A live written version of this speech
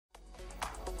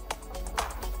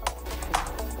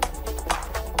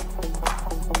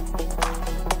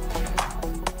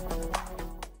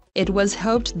It was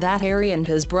hoped that Harry and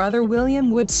his brother William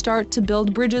would start to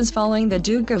build bridges following the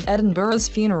Duke of Edinburgh's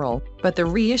funeral, but the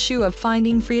reissue of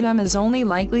Finding Freedom is only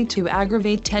likely to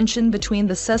aggravate tension between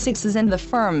the Sussexes and the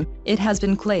firm, it has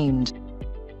been claimed.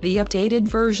 The updated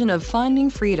version of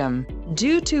Finding Freedom,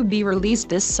 due to be released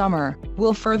this summer,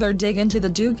 will further dig into the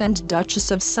Duke and Duchess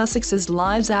of Sussex's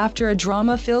lives after a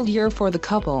drama-filled year for the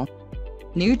couple.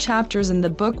 New chapters in the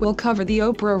book will cover the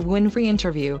Oprah Winfrey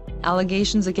interview,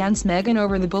 allegations against Meghan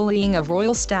over the bullying of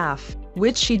royal staff,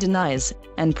 which she denies,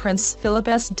 and Prince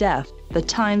Philip's death, The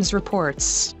Times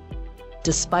reports.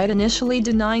 Despite initially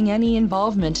denying any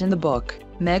involvement in the book,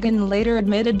 Meghan later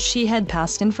admitted she had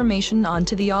passed information on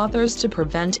to the authors to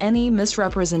prevent any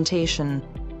misrepresentation.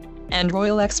 And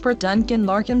royal expert Duncan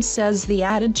Larkham says the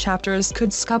added chapters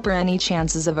could scupper any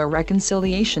chances of a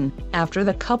reconciliation, after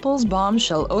the couple's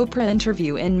bombshell Oprah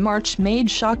interview in March made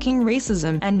shocking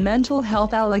racism and mental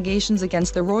health allegations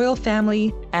against the royal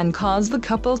family, and caused the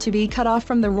couple to be cut off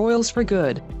from the royals for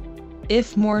good.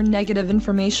 If more negative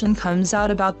information comes out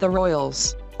about the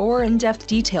royals, or in-depth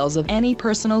details of any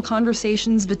personal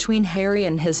conversations between Harry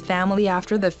and his family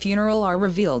after the funeral are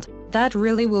revealed, that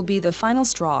really will be the final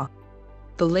straw.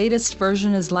 The latest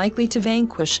version is likely to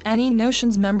vanquish any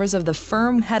notions members of the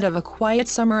firm had of a quiet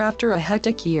summer after a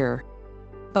hectic year.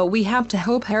 But we have to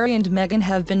hope Harry and Meghan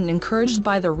have been encouraged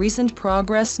by the recent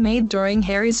progress made during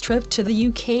Harry's trip to the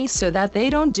UK so that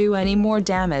they don't do any more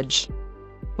damage.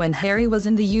 When Harry was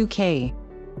in the UK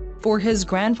for his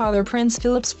grandfather Prince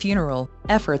Philip's funeral,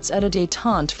 efforts at a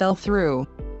détente fell through.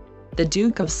 The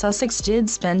Duke of Sussex did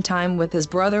spend time with his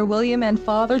brother William and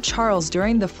Father Charles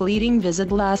during the fleeting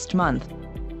visit last month.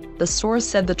 The source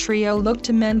said the trio looked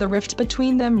to mend the rift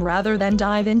between them rather than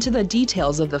dive into the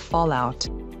details of the fallout.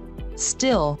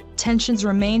 Still, tensions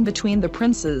remain between the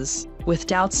princes, with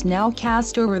doubts now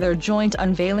cast over their joint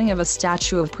unveiling of a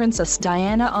statue of Princess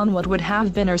Diana on what would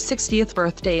have been her 60th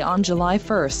birthday on July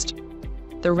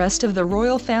 1st. The rest of the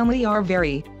royal family are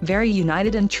very, very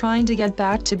united and trying to get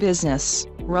back to business,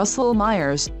 Russell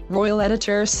Myers, royal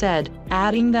editor said,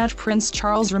 adding that Prince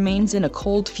Charles remains in a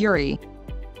cold fury.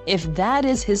 If that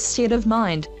is his state of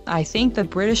mind, I think the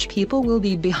British people will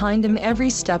be behind him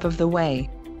every step of the way.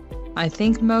 I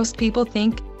think most people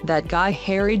think that guy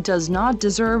Harry does not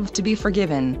deserve to be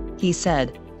forgiven, he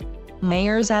said.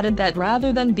 Myers added that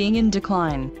rather than being in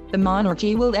decline, the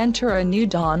monarchy will enter a new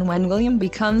dawn when William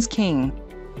becomes king.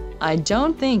 I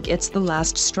don't think it's the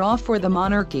last straw for the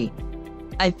monarchy.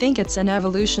 I think it's an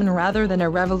evolution rather than a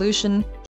revolution,